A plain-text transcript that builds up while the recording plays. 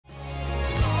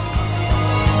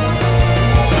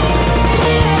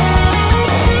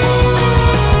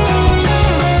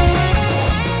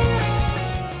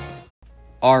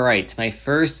Alright, my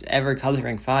first ever Cosmic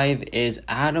Rank 5 is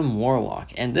Adam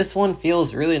Warlock, and this one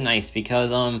feels really nice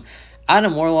because,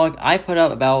 Adam Warlock, I put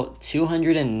up about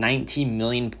 290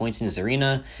 million points in this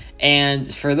arena, and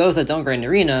for those that don't grind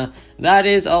arena, that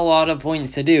is a lot of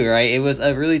points to do, right? It was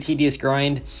a really tedious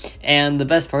grind, and the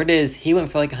best part is, he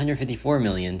went for like 154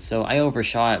 million, so I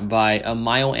overshot by 1.5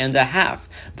 miles,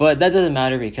 but that doesn't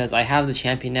matter because I have the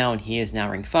champion now, and he is now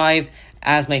rank 5,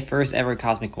 as my first ever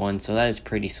Cosmic one, so that is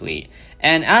pretty sweet.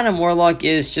 And Adam Warlock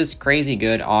is just crazy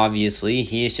good, obviously.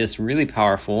 He is just really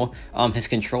powerful. His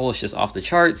control is just off the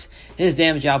charts. His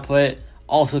damage output,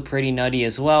 also pretty nutty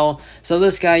as well. So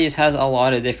this guy just has a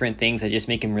lot of different things that just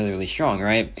make him really, really strong,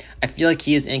 right? I feel like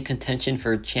he is in contention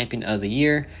for Champion of the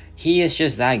Year. He is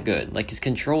just that good. Like, his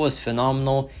control is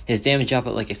phenomenal. His damage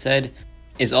output, like I said,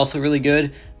 is also really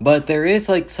good, but there is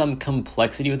like some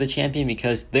complexity with the champion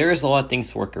because there is a lot of things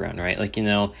to work around, right? Like, you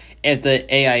know, if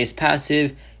the AI is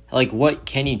passive, like what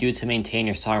can you do to maintain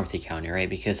your sovereignty counter, right?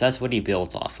 Because that's what he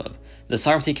builds off of. The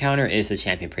sovereignty counter is the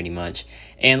champion pretty much.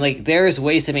 And like there's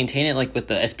ways to maintain it, like with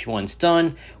the SP1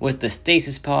 stun, with the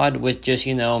stasis pod, with just,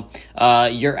 you know,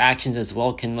 your actions as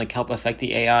well can like help affect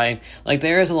the AI. Like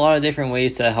there is a lot of different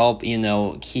ways to help, you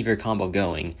know, keep your combo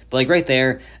going. But like right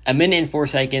there, 1 minute and 4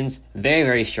 seconds, very,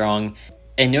 very strong.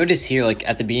 And notice here, like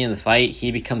at the beginning of the fight,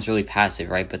 he becomes really passive,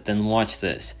 right? But then watch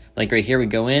this. Like right here, we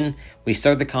go in, we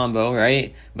start the combo,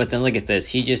 right? But then look at this,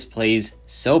 he just plays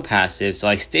so passive. So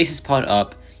I stasis pod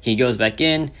up, he goes back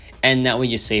in, and now we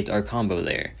just saved our combo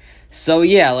there. So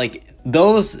yeah, like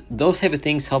those type of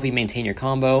things help you maintain your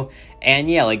combo. And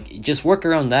yeah, like just work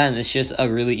around that, and it's just a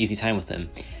really easy time with him.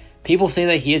 People say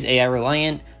that he is AI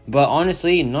reliant, but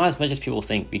honestly, not as much as people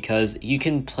think, because you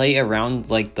can play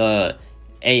around like the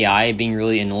AI being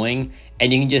really annoying,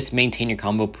 and you can just maintain your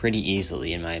combo pretty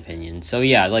easily, in my opinion. So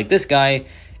yeah, like this guy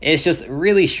is just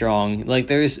really strong. Like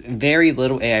there's very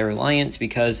little AI reliance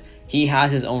because he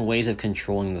has his own ways of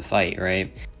controlling the fight,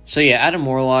 right? So yeah, Adam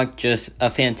Warlock, just a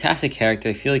fantastic character.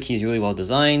 I feel like he's really well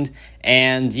designed,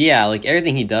 and yeah, like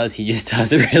everything he does, he just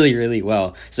does it really, really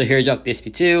well. So here I drop the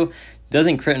SP2,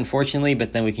 doesn't crit unfortunately,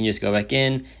 but then we can just go back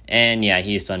in, and yeah,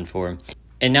 he's done for.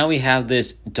 And now we have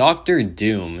this Dr.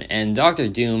 Doom, and Dr.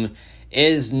 Doom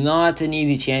is not an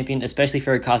easy champion, especially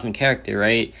for a cosmic character,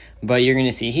 right? But you're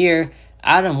gonna see here,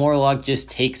 Adam Warlock just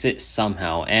takes it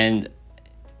somehow, and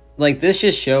like this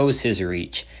just shows his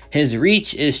reach. His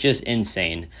reach is just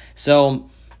insane. So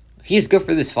he's good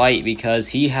for this fight because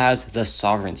he has the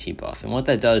sovereignty buff, and what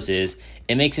that does is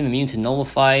it makes him immune to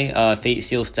nullify, fate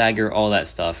seal, stagger, all that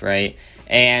stuff, right?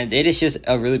 And it is just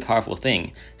a really powerful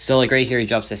thing. So like right here, he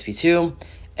drops SP2,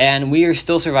 and we are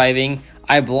still surviving.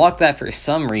 I blocked that for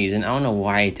some reason. I don't know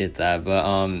why I did that,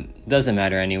 but doesn't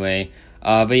matter anyway.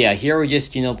 But yeah, here we're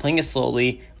just, you know, playing it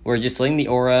slowly. We're just letting the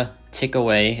aura tick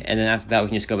away, and then after that we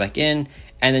can just go back in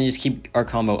and then just keep our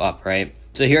combo up, right?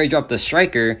 So here I dropped the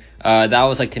striker. That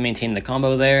was like to maintain the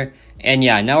combo there. And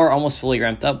yeah, now we're almost fully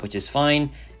ramped up, which is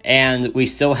fine. And we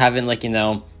still haven't, like, you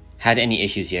know, had any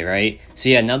issues yet, right? So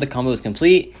yeah, now the combo is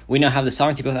complete. We now have the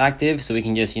sovereignty buff active, so we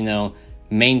can just, you know,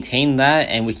 maintain that,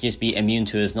 and we can just be immune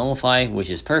to his nullify, which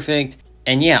is perfect.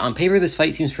 And yeah, on paper this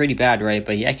fight seems pretty bad, right?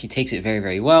 But he actually takes it very,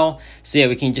 very well. So yeah,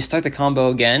 we can just start the combo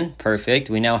again. Perfect.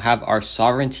 We now have our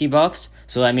sovereignty buffs,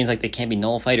 so that means like they can't be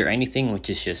nullified or anything, which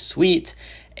is just sweet.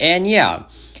 And yeah,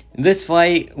 this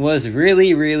fight was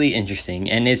really, really interesting,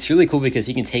 and it's really cool because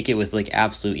he can take it with like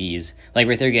absolute ease. Like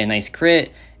right there, get a nice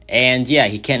crit, and yeah,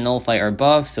 he can't nullify our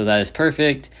buff, so that is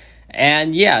perfect.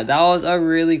 And yeah, that was a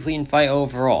really clean fight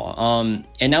overall.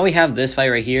 And now we have this fight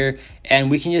right here, and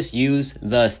we can just use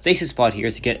the stasis pod here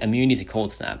to get immunity to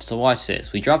cold snap. So watch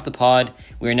this. We drop the pod.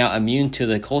 We are now immune to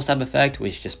the cold snap effect,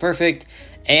 which is just perfect.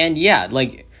 And yeah,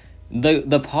 like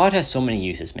the pod has so many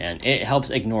uses, man. It helps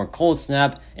ignore cold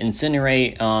snap,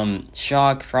 incinerate,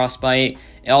 shock, frostbite.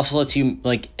 It also lets you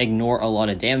like ignore a lot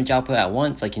of damage output at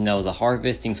once, like, you know, the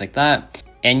harvest, things like that.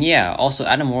 And yeah, also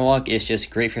Adam Warlock is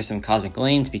just great for some cosmic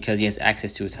lanes because he has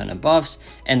access to a ton of buffs,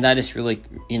 and that is really,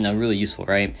 you know, really useful,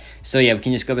 right? So yeah, we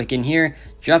can just go back in here,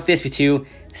 drop the SP2,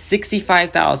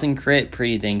 65,000 crit,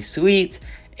 pretty dang sweet.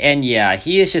 And yeah,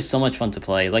 he is just so much fun to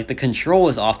play. Like the control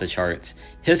is off the charts.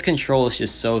 His control is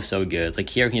just so good. Like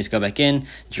here we can just go back in,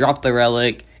 drop the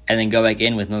relic, and then go back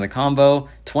in with another combo,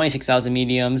 26,000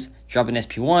 mediums, drop an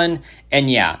SP1, and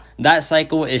yeah, that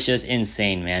cycle is just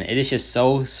insane, man. It is just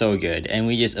so good, and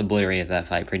we just obliterated that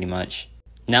fight pretty much.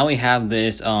 Now we have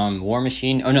this War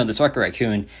Machine, oh no, the Sparker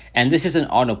Raccoon, and this is an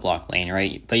auto block lane,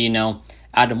 right? But you know,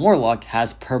 Adam Warlock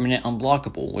has permanent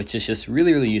unblockable, which is just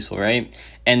really useful, right?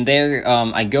 And there,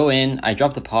 I go in, I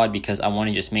drop the pod because I want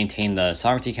to just maintain the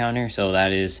sovereignty counter, so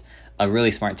that is a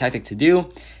really smart tactic to do.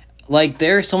 Like,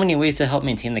 there are so many ways to help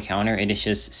maintain the counter. It is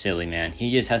just silly, man.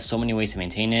 He just has so many ways to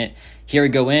maintain it. Here we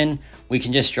go in. We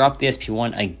can just drop the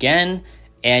SP1 again.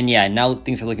 And yeah, now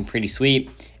things are looking pretty sweet.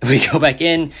 We go back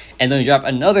in, and then we drop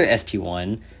another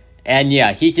SP1. And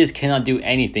yeah, he just cannot do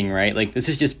anything, right? Like, this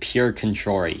is just pure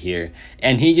control right here.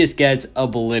 And he just gets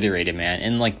obliterated, man.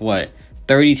 In like, what,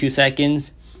 32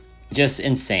 seconds? Just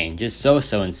insane. Just so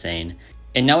insane.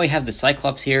 And now we have the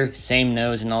Cyclops here, same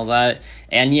nose and all that.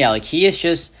 And yeah, like, he is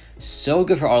just so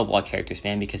good for auto block characters,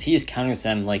 man, because he just counters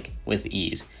them, like, with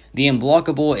ease. The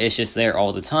unblockable is just there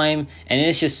all the time, and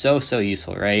it's just so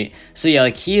useful, right? So yeah,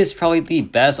 like, he is probably the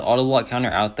best auto block counter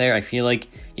out there. I feel like,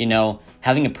 you know,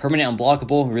 having a permanent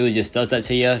unblockable really just does that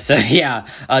to you. So yeah,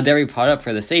 there we pot up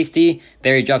for the safety.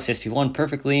 There he drops SP1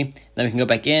 perfectly. Then we can go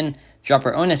back in, drop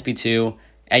our own SP2,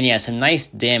 and yeah, some nice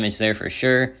damage there for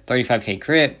sure. 35k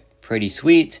crit. Pretty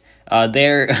sweet.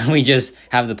 There we just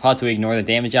have the pot to ignore the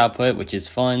damage output, which is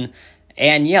fun.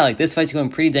 And yeah, like, this fight's going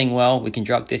pretty dang well. We can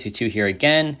drop this SP2 here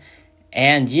again.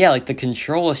 And yeah, like, the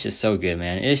control is just so good,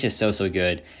 man. It is just so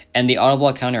good. And the auto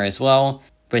block counter as well.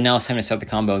 But now it's time to start the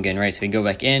combo again, right? So we go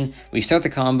back in, we start the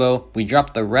combo, we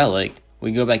drop the relic,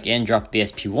 we go back in, drop the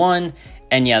SP1,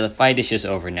 and yeah, the fight is just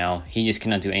over now. He just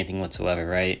cannot do anything whatsoever,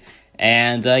 right?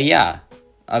 And yeah,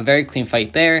 a very clean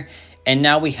fight there. And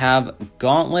now we have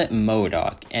Gauntlet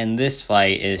MODOK, and this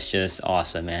fight is just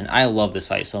awesome, man. I love this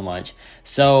fight so much.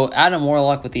 So Adam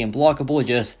Warlock with the unblockable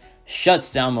just shuts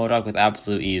down MODOK with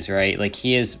absolute ease, right? Like,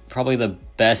 he is probably the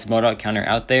best MODOK counter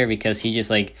out there because he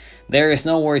just, like, there is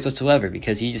no worries whatsoever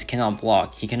because he just cannot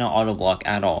block. He cannot auto block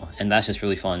at all, and that's just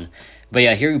really fun. But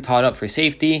yeah, here we pot up for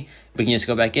safety. We can just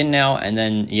go back in now, and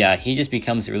then yeah, he just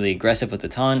becomes really aggressive with the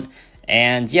taunt.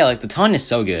 And yeah, like, the taunt is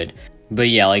so good. But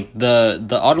yeah, like,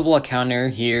 the auto block counter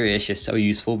here is just so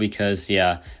useful because,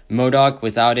 yeah, MODOK,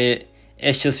 without it,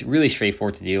 it's just really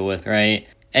straightforward to deal with, right?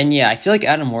 And yeah, I feel like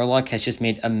Adam Warlock has just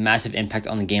made a massive impact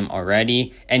on the game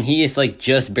already, and he is, like,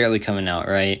 just barely coming out,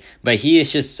 right? But he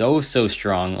is just so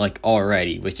strong, like,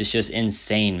 already, which is just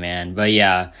insane, man. But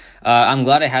yeah, I'm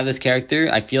glad I have this character.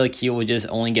 I feel like he will just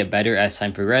only get better as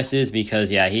time progresses because,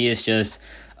 yeah, he is just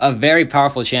a very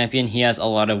powerful champion. He has a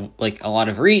lot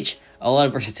of reach, a lot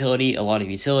of versatility, a lot of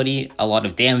utility, a lot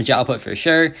of damage output for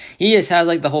sure. He just has,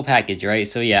 like, the whole package, right?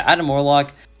 So yeah, Adam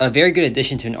Warlock, a very good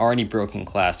addition to an already broken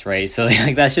class, right? So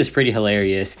like, that's just pretty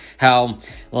hilarious how,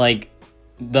 like,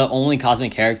 the only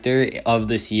cosmic character of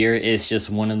this year is just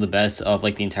one of the best of,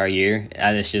 like, the entire year.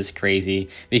 That is just crazy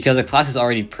because the class is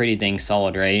already pretty dang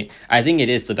solid, right? I think it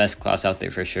is the best class out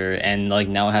there for sure, and like,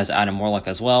 now it has Adam Warlock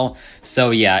as well. So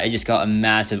yeah, it just got a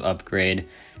massive upgrade.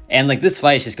 And like, this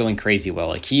fight is just going crazy well.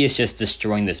 Like, he is just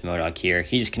destroying this MODOK here.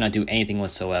 He just cannot do anything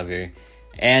whatsoever.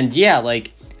 And yeah,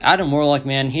 like, Adam Warlock,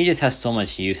 man, he just has so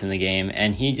much use in the game,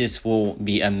 and he just will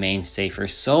be a mainstay for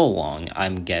so long,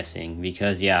 I'm guessing,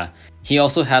 because yeah, he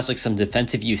also has, like, some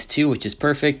defensive use too, which is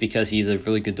perfect because he's a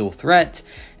really good dual threat.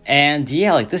 And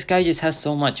yeah, like, this guy just has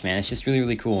so much, man. It's just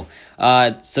really cool.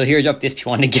 So here I dropped the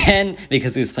SP1 again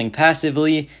because he was playing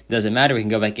passively. Doesn't matter, we can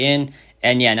go back in,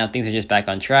 and yeah, now things are just back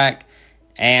on track.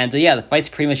 And yeah, the fight's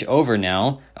pretty much over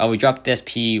now. We dropped the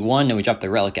SP1 and we dropped the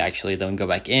relic, actually. Then we go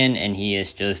back in and he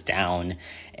is just down.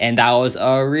 And that was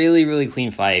a really clean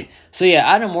fight. So yeah,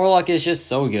 Adam Warlock is just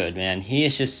so good, man. He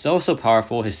is just so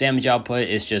powerful. His damage output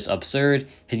is just absurd.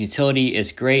 His utility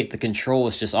is great. The control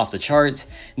is just off the charts.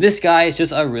 This guy is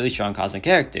just a really strong cosmic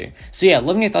character. So yeah,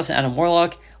 let me know your thoughts on Adam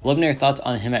Warlock. Let me know your thoughts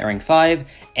on him at rank 5.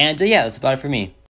 And yeah, that's about it for me.